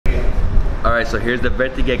All right, so here's the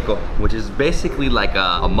vertigecko, which is basically like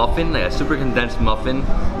a muffin, like a super condensed muffin.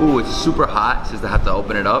 Ooh, it's super hot, since I have to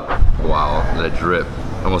open it up. Wow, let it drip.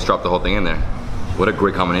 Almost dropped the whole thing in there. What a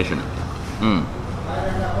great combination.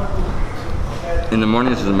 In the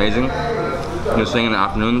morning, this is amazing. You're saying in the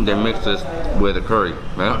afternoon, they mix this with a curry,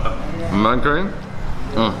 right? Mutton curry?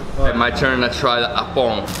 Okay, my turn to try the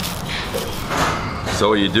appong. So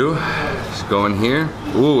what you do, just go in here.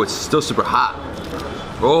 Ooh, it's still super hot.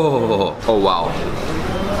 Oh wow.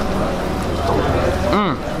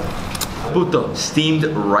 Puto. Steamed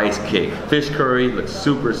rice cake. Fish curry, looks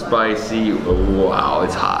super spicy. Wow,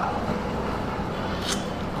 it's hot.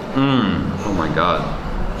 Oh my god.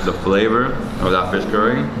 The flavor of that fish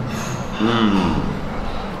curry.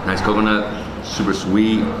 Nice coconut, super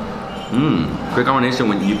sweet. Great combination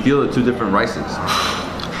when you feel the two different rices.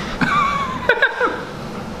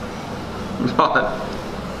 It's hot.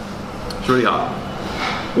 It's really hot.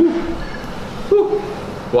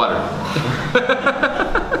 Water.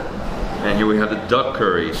 And here we have the duck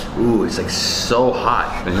curry. Ooh, it's like so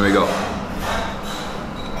hot. And here we go.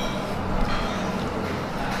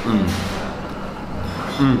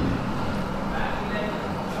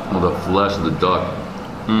 Oh, the flesh of the duck.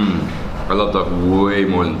 I love duck way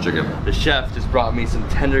more than chicken. The chef just brought me some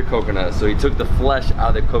tender coconut. So he took the flesh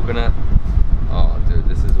out of the coconut. Oh, dude,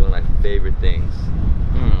 this is one of my favorite things.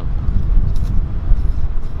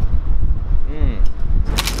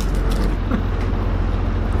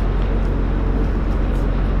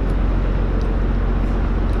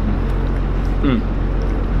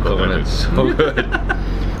 Coconut's so good.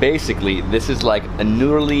 Basically, this is like a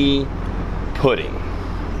noodly pudding,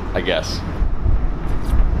 I guess.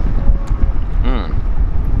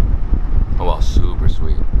 Oh wow, super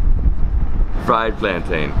sweet. Fried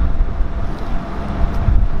plantain.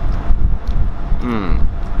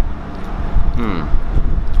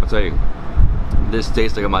 I'll tell you, this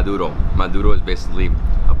tastes like a maduro. Maduro is basically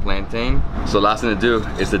a plantain. So last thing to do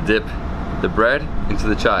is to dip the bread into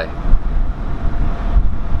the chai.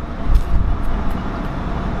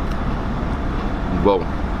 Whoa.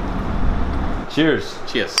 Cheers.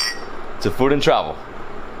 Cheers. To food and travel.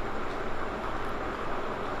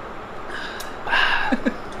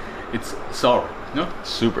 It's sour, no?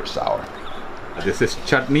 Super sour. This is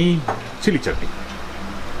chutney, chili chutney.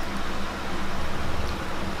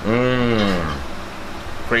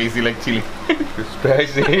 Crazy like chili.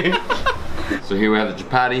 Spicy. So here we have the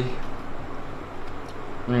chapati.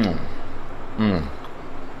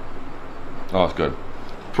 Oh, it's good.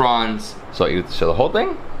 Prawns. So you show the whole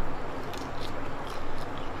thing?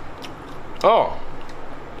 Oh.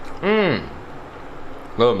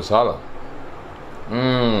 Little masala.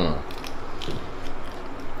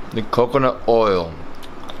 The coconut oil.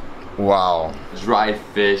 Wow. Dried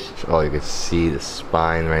fish. Oh, you can see the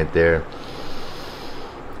spine right there.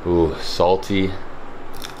 Ooh, salty.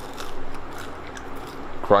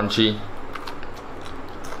 Crunchy.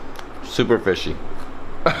 Super fishy.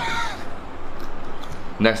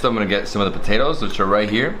 Next I'm gonna get some of the potatoes, which are right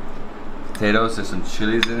here. Potatoes, there's some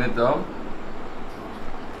chilies in it though.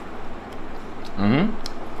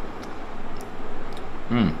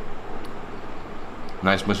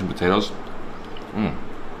 Nice mushroom potatoes.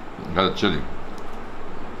 Got the chili.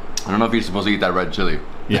 I don't know if you're supposed to eat that red chili.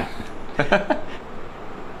 Yeah.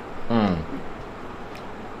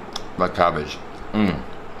 That cabbage.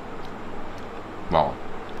 Wow.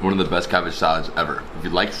 One of the best cabbage salads ever. If you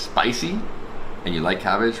like spicy and you like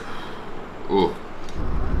cabbage, ooh.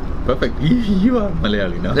 Perfect. You are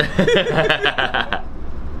Malayali, no?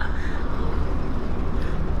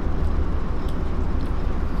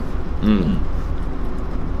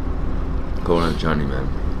 Coconut Johnny, man.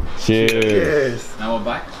 Cheers. Now we're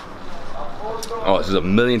back. Oh, this is a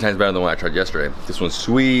million times better than what I tried yesterday. This one's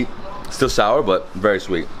sweet, still sour, but very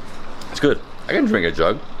sweet. It's good. I can drink a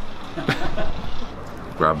jug.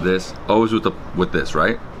 Grab this. Always with this,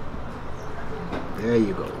 right? There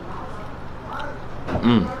you go.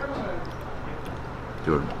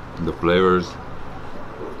 Dude, the flavors,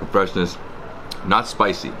 the freshness, not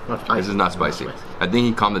spicy. This is not spicy. I think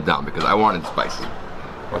he calmed it down because I wanted spicy.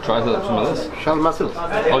 I'll try some of this. Shell mussels.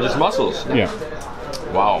 Oh, just mussels? Yeah.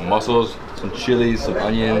 Wow, mussels, some chilies, some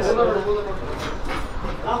onions. This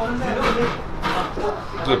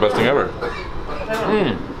is the best thing ever.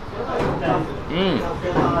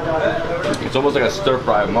 It's almost like a stir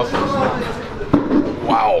fry of mussels.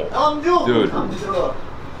 Wow. Dude.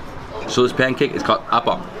 So this pancake is called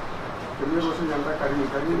appam.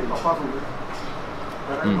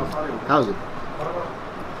 How's it?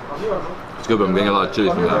 It's good, but I'm getting a lot of chili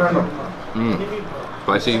from that.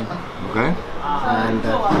 Spicy. Okay. And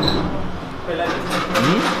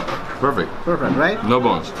Perfect. Perfect, right? No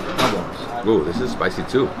bones. No bones. Ooh, this is spicy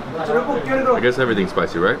too. I guess everything's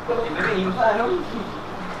spicy, right?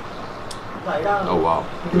 Oh wow,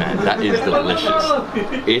 man, that is delicious.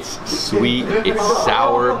 It's sweet, it's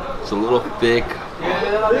sour, it's a little thick.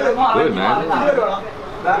 Good, man.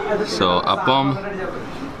 So, appam,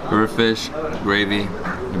 river fish, gravy,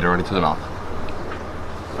 and ready to the mouth.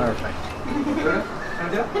 Perfect.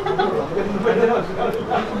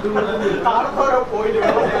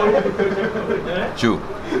 Chew.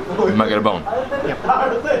 You might get a bone. Yep.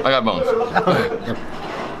 I got bones. Yep.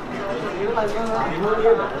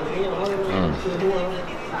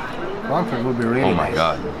 Comfort would be really Oh my nice.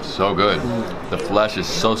 god, so good. The flesh is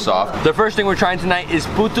so soft. The first thing we're trying tonight is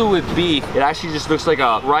putu with beef. It actually just looks like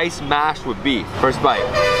a rice mashed with beef. First bite.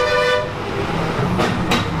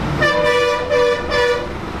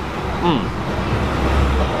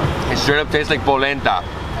 It straight up tastes like polenta.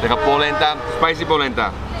 Like a polenta, spicy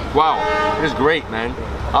polenta. Wow, it is great, man.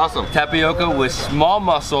 Awesome. Tapioca with small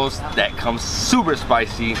mussels that comes super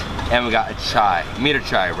spicy. And we got a chai, meter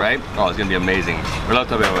chai, right? Oh, it's gonna be amazing. We love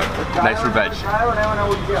tapioca. Nice for veg.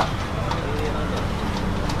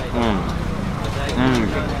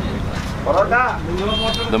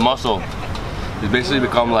 The mussel has basically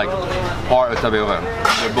become like part of tapioca.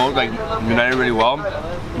 They're both like united really well.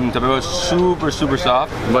 Tapioca is super, super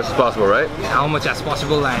soft. As much as possible, right? How much as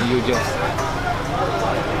possible, and you just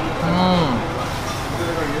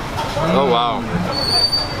Oh wow.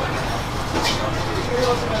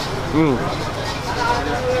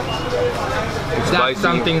 It's that's spicy.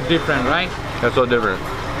 something different, right? That's so different.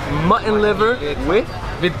 Mutton liver with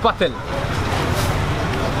With patel.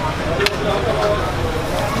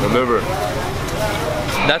 the liver.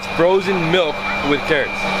 That's frozen milk with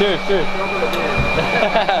carrots. Cheers, cheers.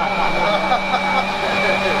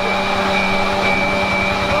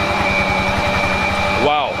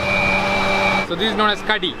 Wow. So this is known as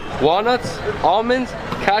kadhi. Walnuts, almonds,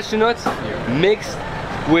 cashew nuts mixed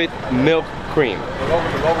with milk cream.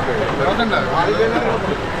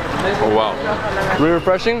 Oh wow. Really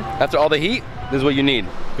refreshing. After all the heat, this is what you need.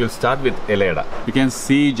 You'll start with eleda. You can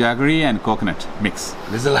see jaggery and coconut mix.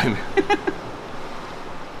 This is like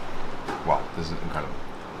wow, this is incredible.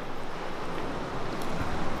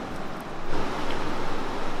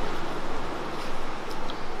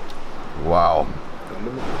 Wow.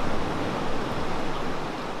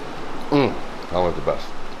 That was the best.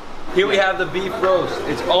 Here we have the beef roast.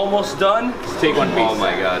 It's almost done. Let's take one piece. Oh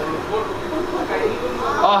my god.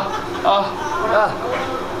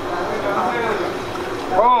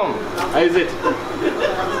 How is it?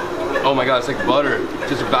 Oh my god, it's like butter.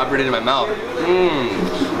 Just evaporated in my mouth. A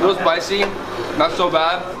little spicy, not so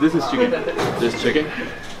bad. This is chicken. This is chicken.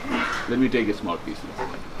 Let me take a small piece.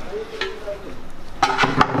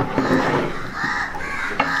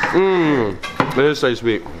 It is so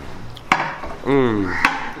sweet.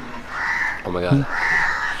 Oh my god.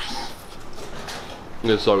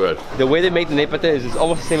 It's so good. The way they make the nepate is it's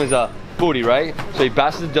almost the same as a puri, right? So he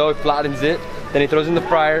bashes the dough, he flattens it, then he throws it in the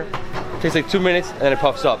fryer. It takes like 2 minutes and then it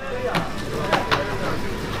puffs up.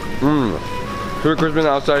 Super crispy on the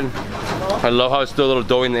outside. I love how it's still a little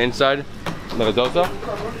doughy on the inside. Like a dosa.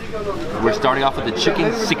 We're starting off with the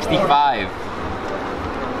chicken 65.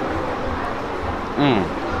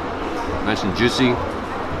 Nice and juicy.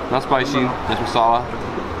 Not spicy. Nice masala.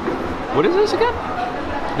 What is this again?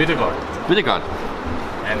 Bitter gourd. Bitter gourd.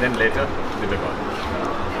 And then later, bitter gourd.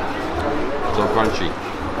 So crunchy.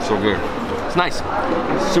 So good. It's nice.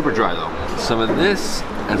 Super dry though. Some of this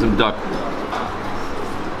and some duck.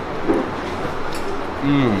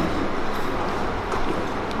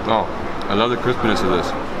 Oh, I love the crispiness of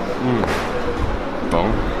this.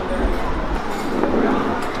 Bone.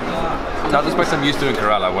 Not the spice I'm used to in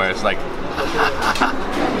Kerala, where it's like.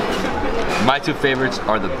 My two favorites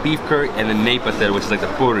are the beef curry and the nepate, which is like the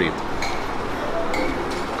puri.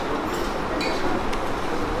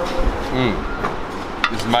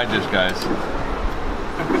 This is my dish, guys.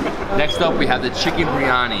 Next up, we have the chicken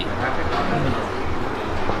biryani.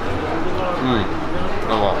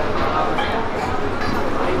 Oh wow.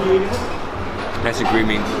 Nice and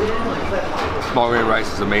creamy. Small grain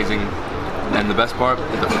rice is amazing. And the best part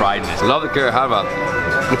is the friedness. I love the carrot halva.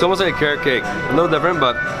 It's almost like a carrot cake. A little different,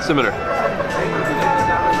 but similar.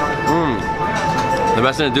 The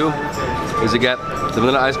best thing to do is to get the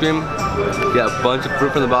vanilla ice cream, get a bunch of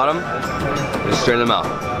fruit from the bottom, and straight in the mouth.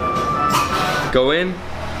 Go in,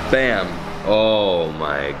 bam. Oh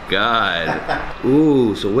my god.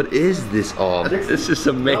 Ooh, so what is this all? This is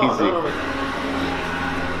amazing.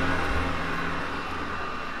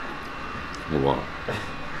 Oh wow.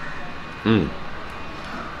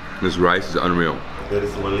 This rice is unreal. There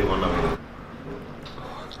is only one available.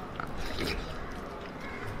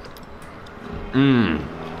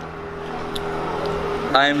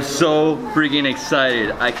 I am so freaking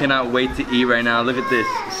excited. I cannot wait to eat right now. Look at this.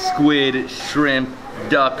 Squid, shrimp,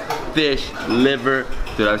 duck, fish, liver.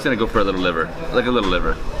 Dude, I was gonna go for a little liver. Like a little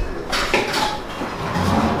liver.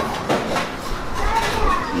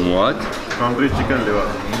 What? Tandoori chicken liver.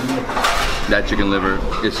 That chicken liver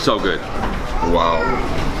is so good. Wow.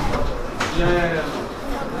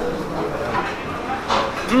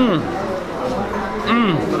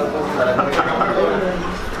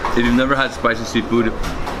 If you've never had spicy seafood,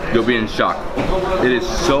 you'll be in shock. It is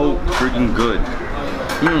so freaking good.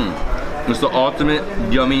 It's the ultimate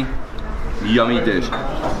yummy, yummy dish. So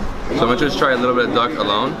I'm gonna just try a little bit of duck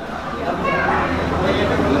alone.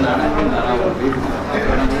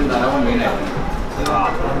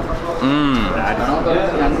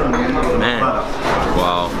 Man.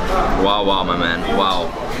 Wow. Wow, wow, my man. Wow.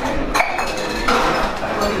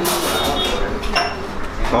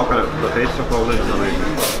 Coconut. The taste of coconut is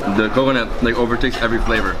amazing. The coconut like overtakes every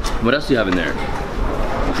flavor. What else do you have in there?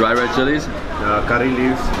 Dry red chilies? Curry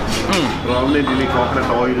leaves. Probably really coconut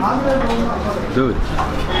oil. Dude.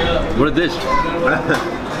 What a dish.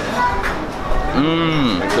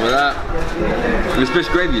 Some of that. This fish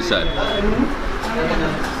gravy you said.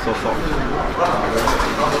 So soft.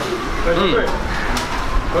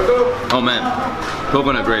 Oh man.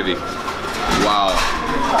 Coconut gravy. Wow.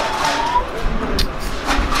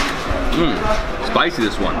 Spicy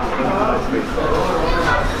this one.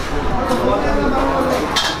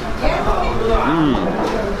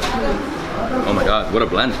 Oh my god, what a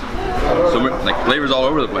blend. So like flavors all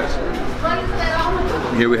over the place.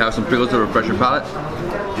 Here we have some pickles to refresh your palate.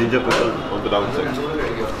 Ginger pickle on the downside.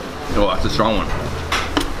 Oh, that's a strong one.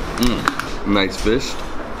 Nice fish.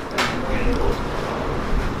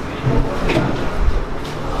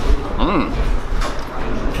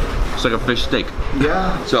 It's like a fish steak.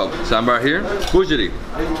 Yeah. So, sambar here, Kozhikode.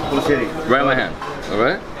 Right in my hand.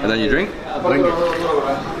 Alright? And then you drink? Drink it.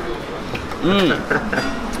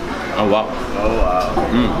 Oh wow. Oh wow.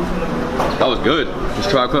 That was good. Let's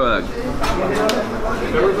try a quick.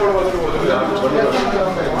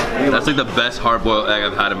 That's like the best hard-boiled egg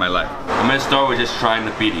I've had in my life. I'm gonna start with just trying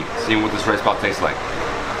the piri, seeing what this rice ball tastes like.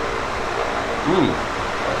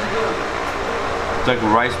 It's like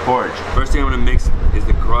rice porridge. First thing I'm gonna mix is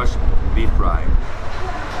the crushed beef fry.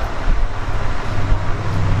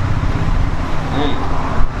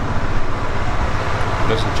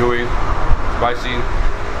 Nice and chewy, spicy.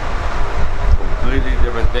 Completely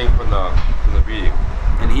different thing from the piri.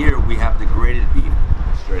 And here we have the grated beef,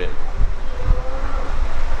 straight in.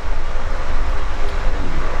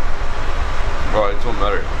 Oh, it's so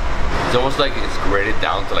better. It's almost like it's grated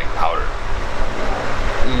down to like powder.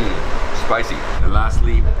 Spicy. And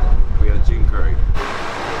lastly, we have the chicken curry.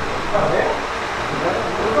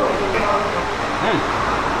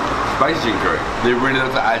 Spicy chicken curry. They really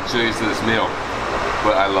have to add chilies to this meal,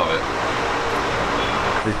 but I love it.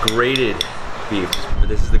 The grated beef, but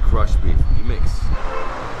this is the crushed beef. You mix.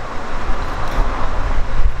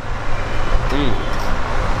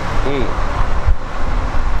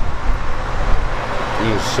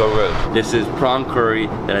 So good. This is prawn curry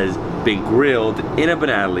that has been grilled in a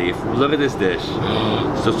banana leaf. Look at this dish.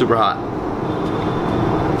 So super hot.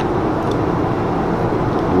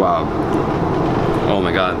 Wow. Oh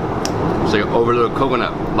my god. It's like over little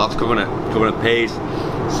coconut. Lots of coconut paste,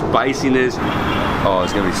 spiciness. Oh,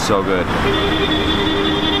 it's gonna be so good.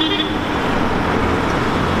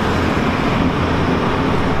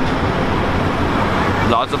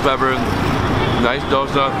 Lots of pepper, nice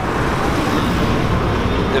dosa.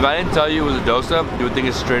 If I didn't tell you it was a dosa, you would think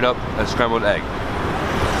it's straight up a scrambled egg.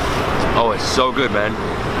 Oh, it's so good, man.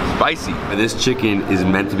 Spicy. And this chicken is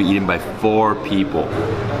meant to be eaten by 4 people.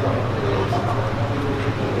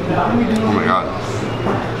 Oh my god.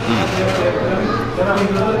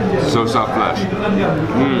 So soft flesh.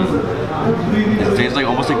 It tastes like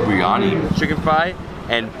almost like biryani. Chicken fry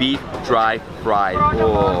and beef dry fried.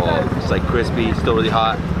 Oh, it's like crispy, still really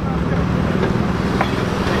hot.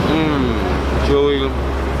 Chewy.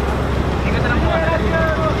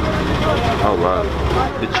 Oh wow.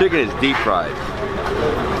 The chicken is deep fried.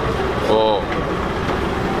 Oh.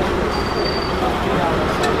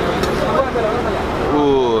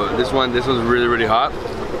 Ooh, this one's really, really hot.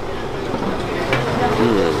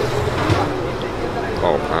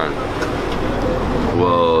 Oh man.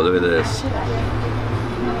 Whoa, look at this.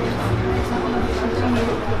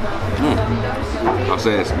 I'll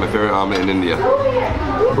say this, my favorite omelet in India.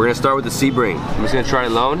 We're gonna start with the sea brain. I'm just gonna try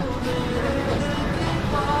it alone.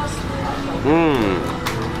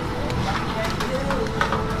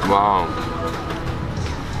 Wow.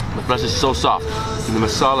 The flesh is so soft. And the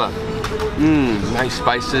masala, nice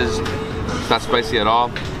spices. It's not spicy at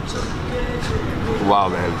all. Wow,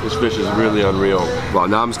 man, this fish is really unreal. Wow,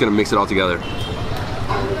 now I'm just gonna mix it all together.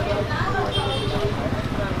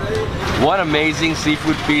 What amazing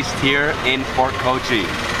seafood feast here in Fort Kochi.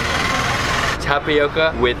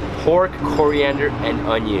 Tapioca with pork, coriander, and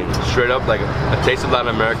onion. Straight up like a taste of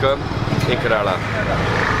Latin America in Kerala.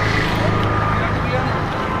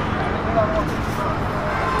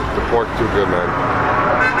 The pork too good, man.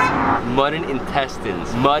 Mutton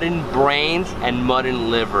intestines, mutton brains, and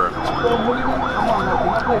mutton liver.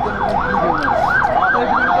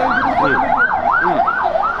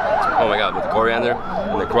 Oh my god, with the coriander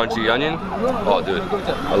and the crunchy onion. Oh dude,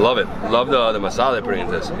 I love it. Love the masala they put in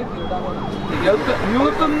this.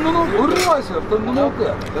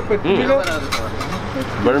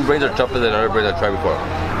 Mutton brains are tougher than other brains I've tried before.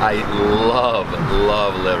 I love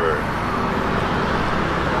liver.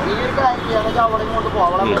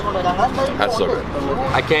 That's so good.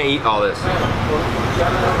 I can't eat all this.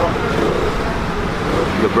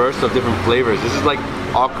 The burst of different flavors. This is like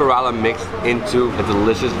all Kerala mixed into a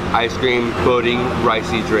delicious ice cream, pudding,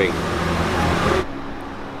 ricey drink.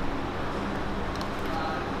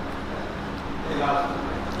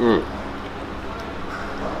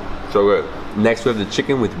 So good. Next we have the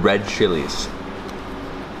chicken with red chilies.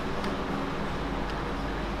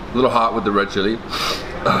 A little hot with the red chili,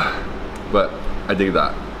 but I dig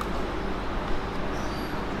that.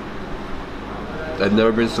 I've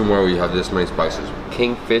never been somewhere where you have this many spices.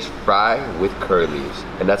 Kingfish fry with curry leaves,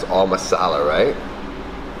 and that's all masala, right?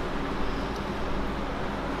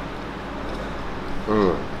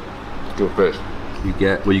 Good fish. You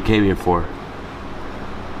get what you came here for.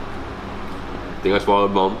 I think I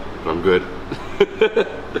swallowed a bone, but I'm good.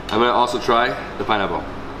 I'm gonna also try the pineapple.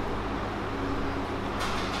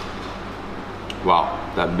 Wow,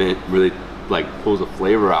 that mint really like pulls the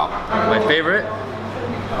flavor out. My favorite.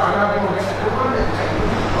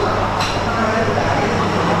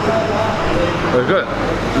 It's good.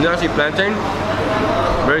 Nasi plantain,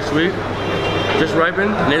 very sweet, just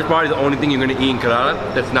ripened, and it's probably the only thing you're gonna eat in Kerala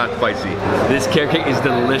that's not spicy. This carrot cake is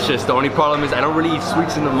delicious. The only problem is I don't really eat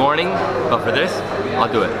sweets in the morning, but for this, I'll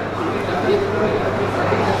do it.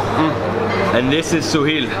 And this is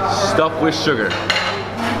suhil, stuffed with sugar.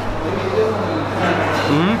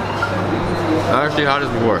 I actually had this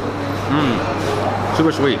before.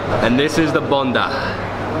 Super sweet. And this is the bonda.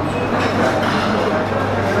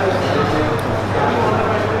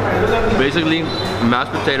 Basically,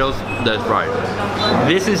 mashed potatoes that's fried.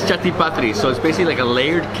 This is chatipatri, so it's basically like a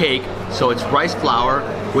layered cake. So it's rice flour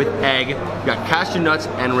with egg. You got cashew nuts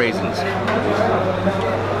and raisins.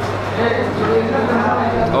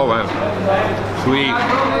 Oh wow, sweet.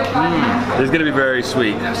 This is gonna be very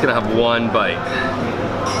sweet. I'm just gonna have one bite.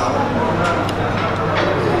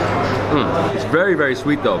 It's very, very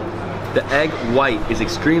sweet though. The egg white is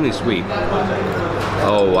extremely sweet.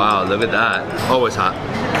 Oh wow, look at that. Oh, it's hot.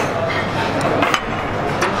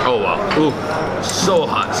 Oh wow, ooh, so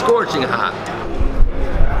hot, scorching hot.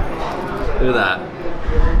 Look at that.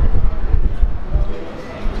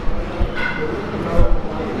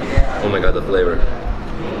 Oh my god, the flavor.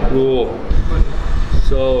 Ooh,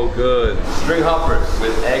 so good. String hoppers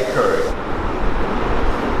with egg curry.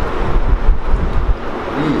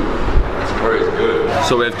 This curry is good.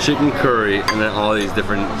 So we have chicken curry and then all these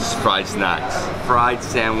different fried snacks. Fried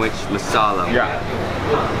sandwich masala. Yeah.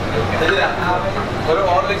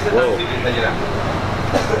 Whoa.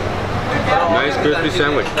 Nice crispy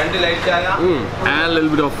sandwich. And a little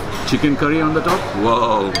bit of chicken curry on the top.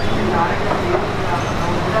 Whoa.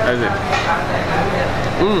 That's it.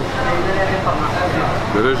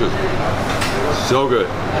 Delicious. So good.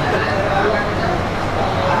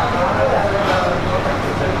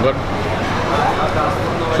 Look.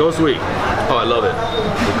 So sweet. Oh, I love it.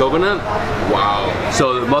 The coconut, wow.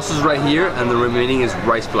 So the muscle's right here and the remaining is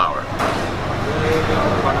rice flour.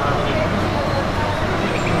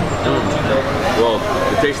 Well,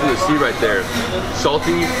 the taste of the sea right there.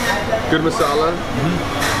 Salty, good masala.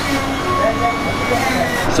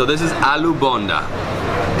 So this is aloo bonda.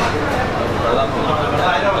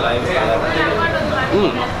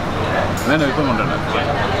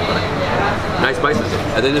 Nice spices.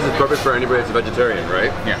 I think this is perfect for anybody that's a vegetarian,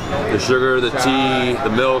 right? Yeah. The sugar, the tea, the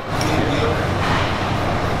milk.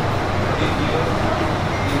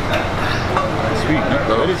 Sweet,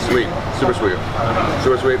 no? Oh, sweet. Super sweet.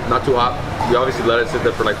 Super sweet, not too hot. We obviously let it sit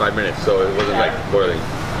there for like 5 minutes, so it wasn't like boiling.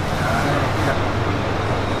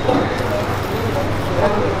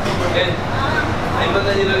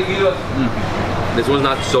 This one's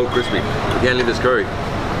not so crispy. You can't leave this curry.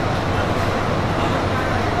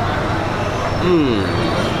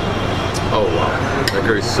 Oh wow, that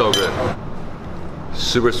curry is so good.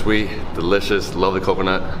 Super sweet, delicious, love the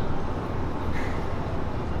coconut.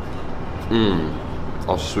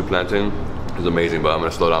 Also sweet plantain is amazing, but I'm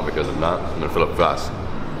gonna slow down because if not, I'm gonna fill up fast.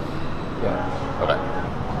 Yeah. Okay.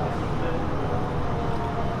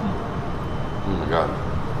 Oh my god.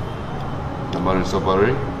 The butter is so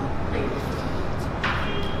buttery.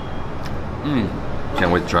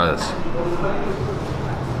 Can't wait to try this.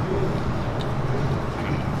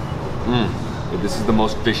 This is the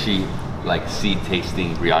most fishy, like sea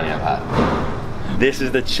tasting biryani I've had. This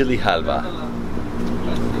is the chili halwa.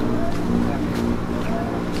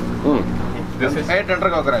 This is tender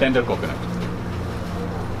coconut. tender coconut.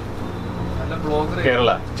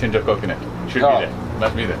 Kerala, tender coconut. Should be there.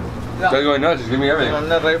 Must be there. That's going nuts, just give me everything.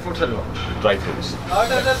 Dry fruits. Dry fruits. Oh,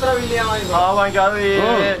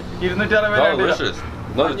 delicious.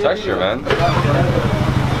 Love the texture, man.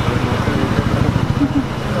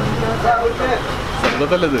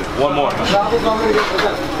 One more.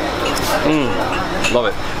 Love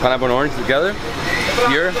it. Pineapple and orange together.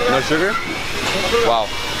 Pure, no sugar. Wow.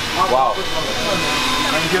 Wow.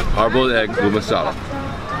 Hard-boiled egg with masala.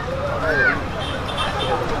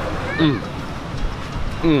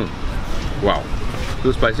 Wow. A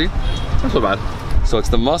little spicy. Not so bad. So it's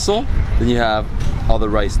the mussel, then you have all the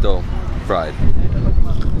rice dough fried.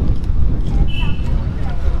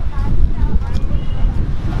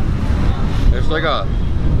 It's like a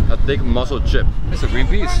thick mussel chip. It's a green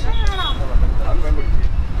peas.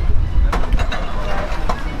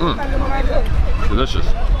 Delicious.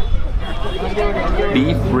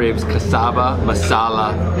 Beef ribs, cassava,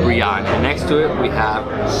 masala, biryani. And next to it we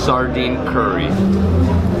have sardine curry.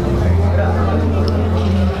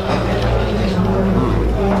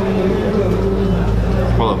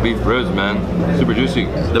 Well, the beef ribs, man, super juicy.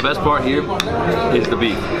 The best part here is the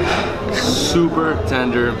beef. Super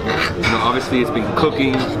tender. You know, obviously it's been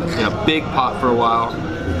cooking in a big pot for a while.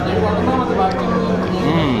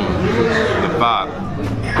 The fat.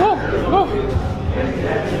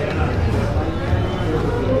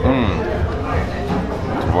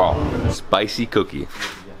 Wow. Spicy cookie.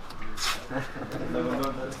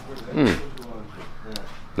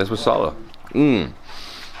 That's masala.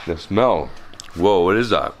 The smell. Whoa, what is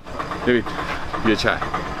that? Maybe you try.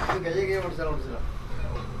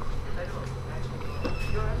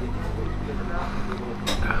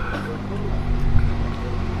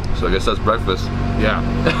 So I guess that's breakfast. Yeah.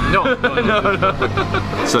 No.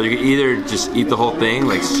 So you can either just eat the whole thing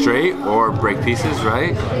like straight or break pieces,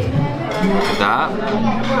 right? Like that.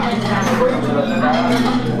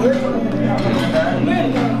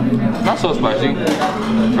 Not so spicy,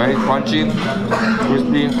 right? Crunchy,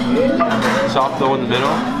 crispy, soft dough in the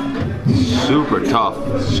middle. Super tough,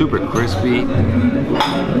 super crispy.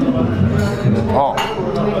 Oh,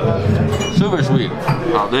 super sweet.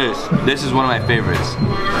 Now this is one of my favorites.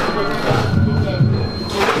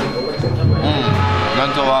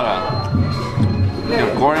 Enchilada. You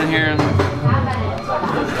have corn in here.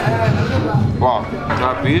 Wow,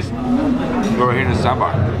 that piece. Go right here in the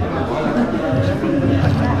sambar.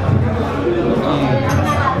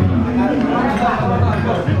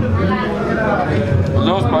 A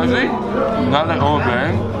little spicy, not like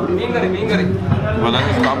overbearing. But let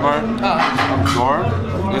the sambar absorb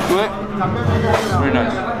into it. Very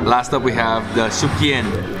nice. Last up we have the sukien.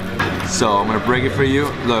 So I'm gonna break it for you.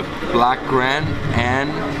 Look, black gran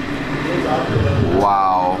and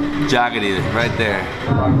wow, jaggedy right there.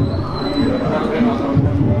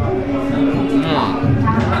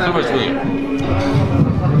 Super sweet.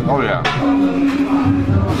 Oh yeah.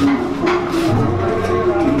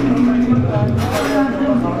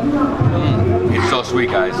 It's so sweet,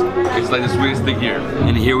 guys. It's like the sweetest thing here.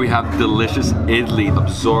 And here we have delicious idli.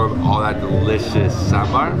 Absorb all that delicious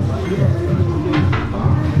sambar.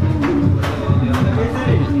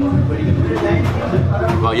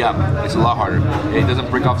 Well, yeah, it's a lot harder. It doesn't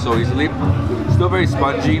break off so easily. Still very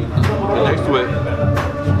spongy. And next to it,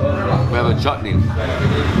 we have a chutney.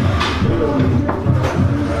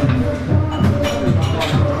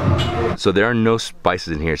 So there are no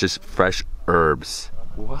spices in here. It's just fresh herbs.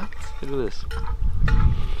 What? Look at this.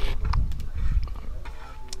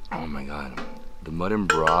 Oh my god. The mutton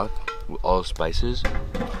broth with all the spices.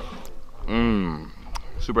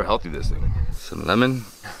 Super healthy, this thing. Some lemon.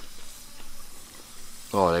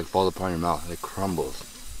 Oh, it like falls apart in your mouth. It crumbles.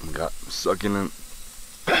 Oh my god, succulent.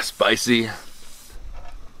 Spicy.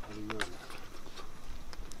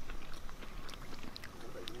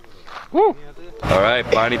 Woo! Alright,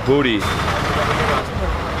 pani puri.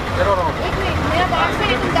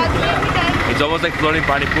 It's almost like floating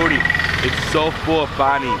pani puri. It's so full of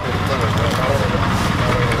pani.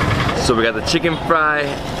 So we got the chicken fry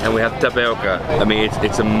and we have tapioca. I mean,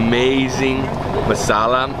 it's amazing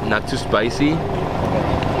masala, not too spicy.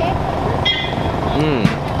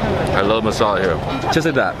 I love masala here. Just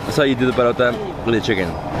like that. That's how you do the parota with the chicken.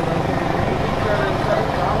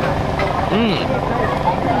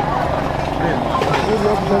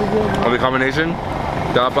 And the combination,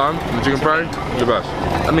 tapang, the chicken fry, the best.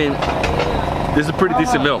 I mean, this is a pretty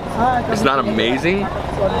decent meal. It's not amazing,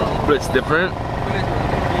 but it's different.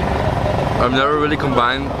 I've never really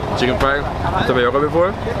combined chicken fry with tapioca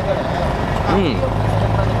before.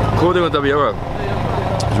 Cool thing with tapioca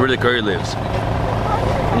is really curry leaves.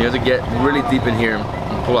 And you have to get really deep in here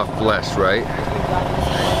and pull out flesh, right?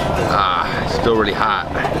 It's still really hot.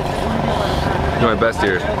 Do my best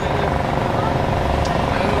here.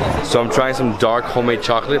 So I'm trying some dark homemade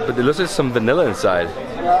chocolate, but it looks like some vanilla inside.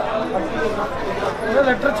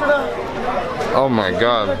 Oh my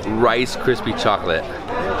god, Rice Krispie chocolate.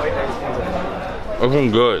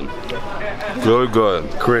 Looking good. Good.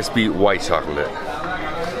 Crispy white chocolate.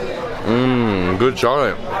 Good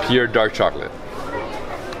chocolate. Pure dark chocolate.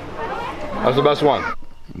 That's the best one.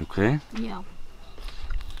 Okay. Yeah.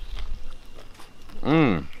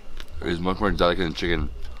 It is much more delicate than chicken.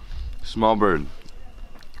 Small bird.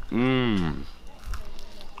 I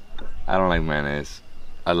don't like mayonnaise.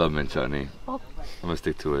 I love mint chutney. I'm gonna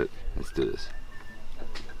stick to it. Let's do this.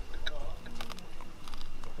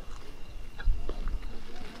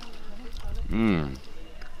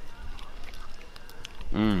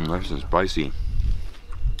 Nice and spicy.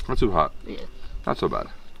 Not too hot. Yeah. Not so bad.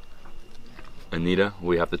 Anita,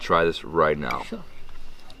 we have to try this right now. Sure.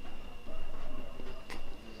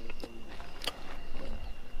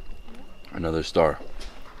 Another star.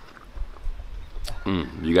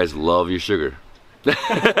 You guys love your sugar.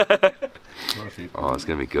 Oh, it's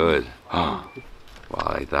gonna be good. Wow,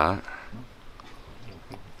 I like that.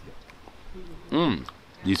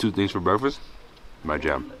 These two things for breakfast, my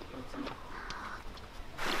jam.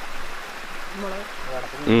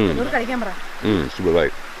 Super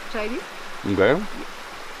light. Try this. Okay.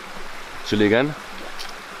 Chili again.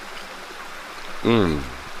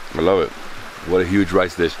 I love it. What a huge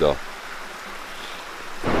rice dish though.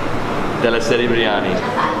 Tekkady biryani.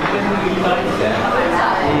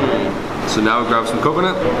 So now we grab some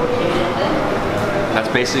coconut. That's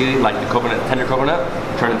basically like the coconut, tender coconut,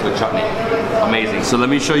 turned into a chutney. Amazing. So let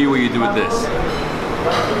me show you what you do with this.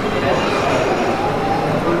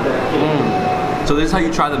 So this is how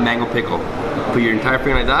you try the mango pickle. Put your entire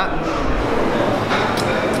thing like that.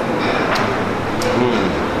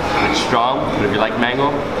 It's strong, but if you like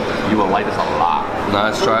mango, you will like this a lot. Now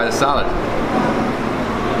let's try the salad.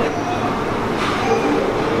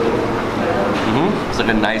 It's like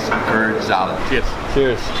a nice curd salad. Cheers.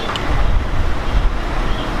 Cheers.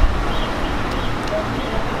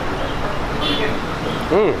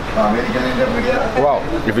 Wow.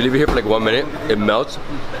 If you leave it here for like 1 minute, it melts.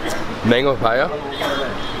 Mango papaya.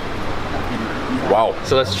 Wow.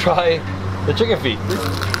 So let's try the chicken feet.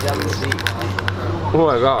 Oh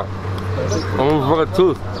my god. I'm gonna fuck a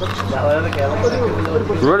tooth.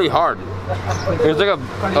 Really hard. It's like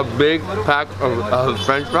a big pack of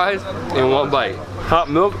French fries in one bite. Hot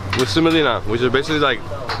milk with semolina, which are basically like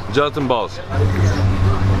gelatin balls.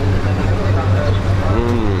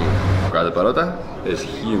 Grab the parota. It's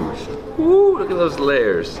huge. Woo, look at those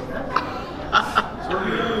layers.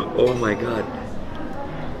 Oh my god.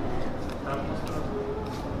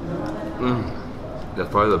 That's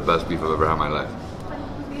probably the best beef I've ever had in my life.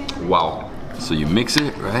 Wow. So you mix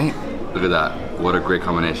it, right? Look at that. What a great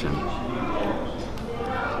combination.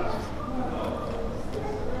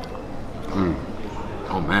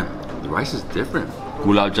 Oh man, the rice is different.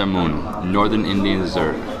 Gulab jamun, Northern Indian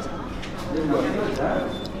dessert.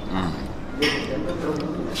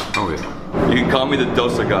 Oh yeah. You can call me the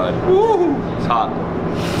dosa god. Woo! It's hot.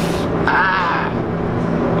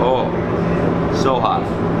 Oh, so hot.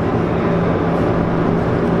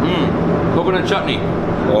 Coconut chutney.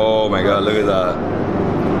 Oh my god, look at that.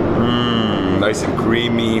 Nice and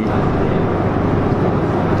creamy.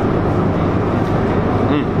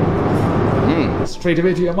 Straight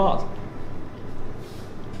away to your mouth.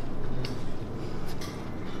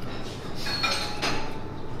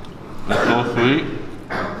 It's so sweet.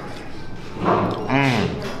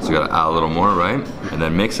 So you gotta add a little more, right? And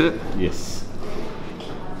then mix it. Yes.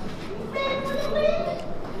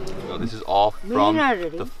 This is all from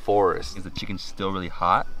the forest. Is the chicken still really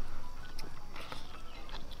hot?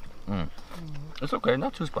 It's okay,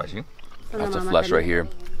 not too spicy. That's the flesh right here.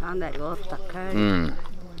 I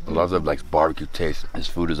love the like barbecue taste. This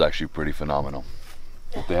food is actually pretty phenomenal.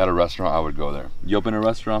 If they had a restaurant, I would go there. You open a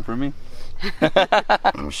restaurant for me?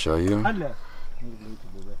 Let me show you.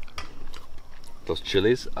 Those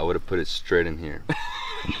chilies, I would have put it straight in here.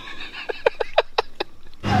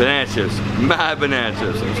 Banana chips, mad banana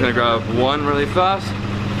chips. I'm just gonna grab one really fast.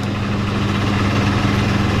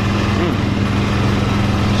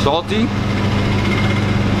 Salty.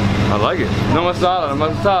 I like it. No masala, no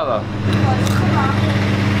masala.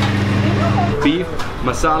 Beef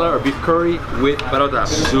masala or beef curry with parota.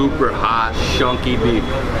 Super hot, chunky beef.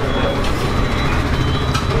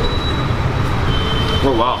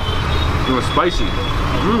 Oh wow, it was spicy.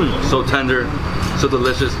 So tender, so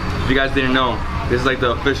delicious. If you guys didn't know, this is like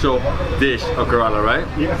the official dish of Kerala, right?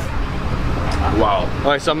 Yes. Wow.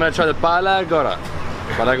 All right, so I'm gonna try the palagora.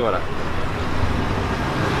 Palagora.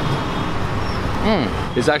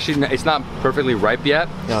 It's actually, it's not perfectly ripe yet.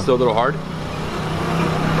 Yeah. It's still a little hard.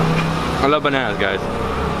 I love bananas, guys.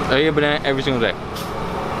 I eat a banana every single day.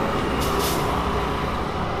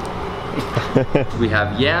 We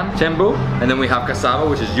have yam, tembu, and then we have cassava,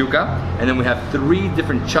 which is yuca, and then we have 3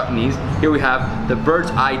 different chutneys. Here we have the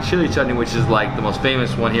bird's eye chili chutney, which is like the most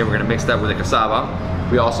famous one here. We're gonna mix that with the cassava.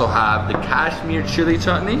 We also have the Kashmir chili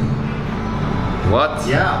chutney. What?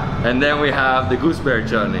 Yeah. And then we have the gooseberry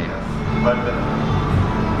chutney.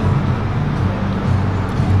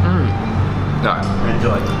 No.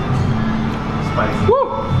 Enjoy. Spicy. Woo!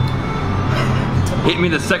 Hit me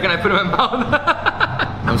the second I put it in my mouth.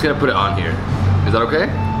 I'm just gonna put it on here. Is that okay?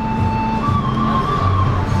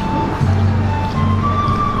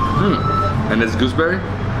 And this gooseberry?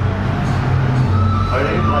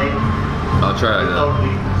 I'll try it like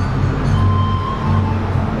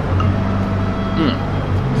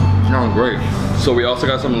that. Smells great. So we also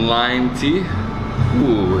got some lime tea.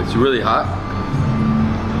 Ooh, it's really hot.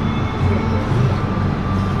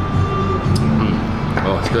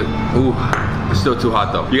 Oh, it's good. Ooh, it's still too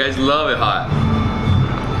hot though. You guys love it hot.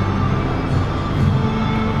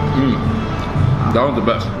 That was the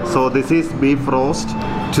best. So this is beef roast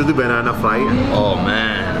to the banana fry. Oh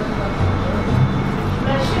man.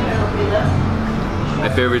 My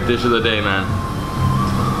favorite dish of the day, man.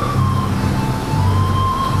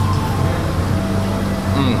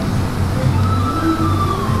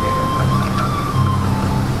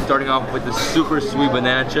 Starting off with the super sweet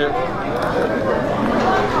banana chip.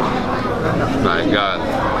 My God.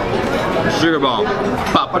 Sugar bomb.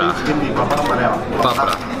 Papra.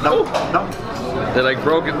 Papra. No. They're like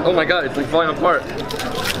broken. Oh my God, it's like falling apart.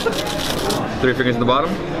 3 fingers in the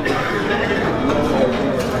bottom.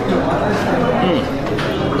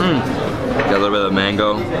 Got a little bit of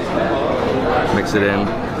mango. Mix it in.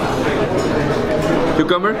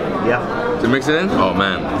 Cucumber? Yeah. To mix it in? Oh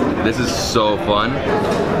man, this is so fun.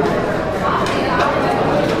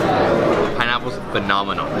 Pineapple's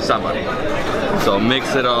phenomenal. Somebody. So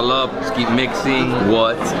mix it all up. Just keep mixing.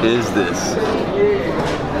 What is this?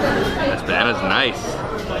 This banana's nice.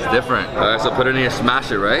 It's different. Alright, so put it in here,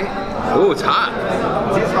 smash it, right? Oh, it's hot.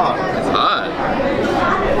 It's hot. It's hot.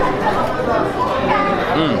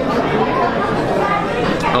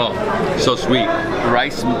 Oh, so sweet.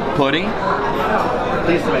 Rice pudding.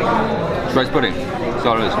 Tastes like It's rice pudding. That's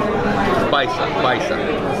all it is. Paisa.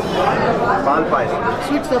 pan paisa.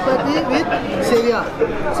 Sweet chapati with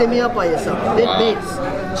semia payasam. With dates.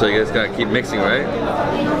 So you guys gotta keep mixing, right?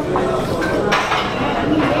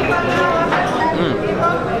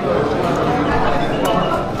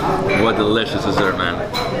 What delicious dessert, man.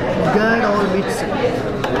 Good all mix.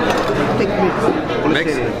 Take mix. Mix.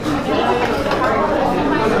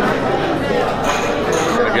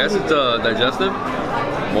 I guess it's digestive.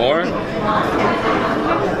 More.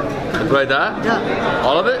 Like that? Yeah.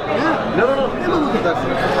 All of it? Yeah. No.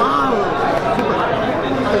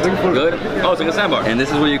 Good. Oh, it's like a sandbar. And this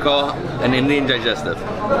is what you call an Indian digestive.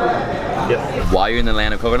 Yes. While you're in the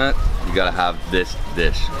land of coconut, you gotta have this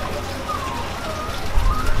dish.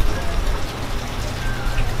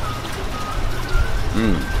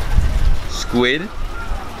 Squid,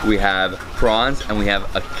 we have prawns, and we have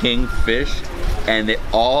a kingfish, and they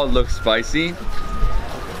all look spicy.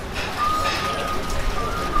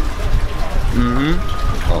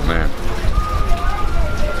 Oh man.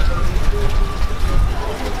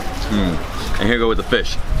 And here we go with the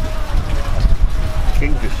fish.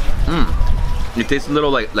 Kingfish. It tastes a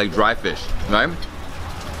little like dry fish, right?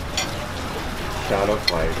 Shallow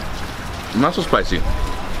fried. Not so spicy.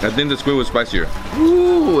 I think the squid was spicier.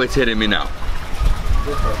 Ooh, it's hitting me now.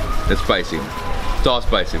 It's spicy. It's all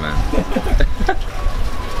spicy, man.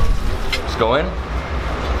 Let's go in.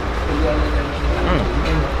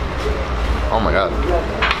 Oh my God.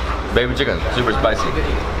 Baby chicken, super spicy.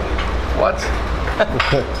 What?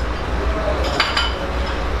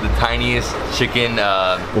 the tiniest chicken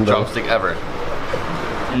drumstick ever.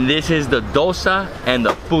 And this is the dosa and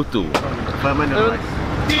the putu. Permanent rice.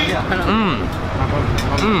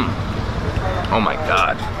 Oh my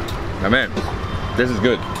god. My man, this is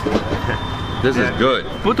good. This is good.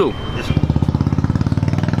 Putu.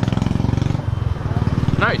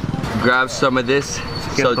 Nice. Grab some of this.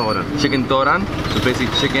 Chicken toran. Chicken toran. So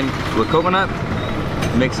basically chicken with coconut.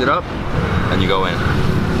 Mix it up and you go in.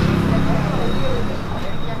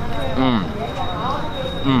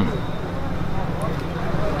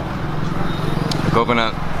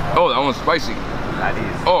 Coconut. Oh, that one's spicy. That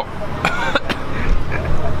is. Oh.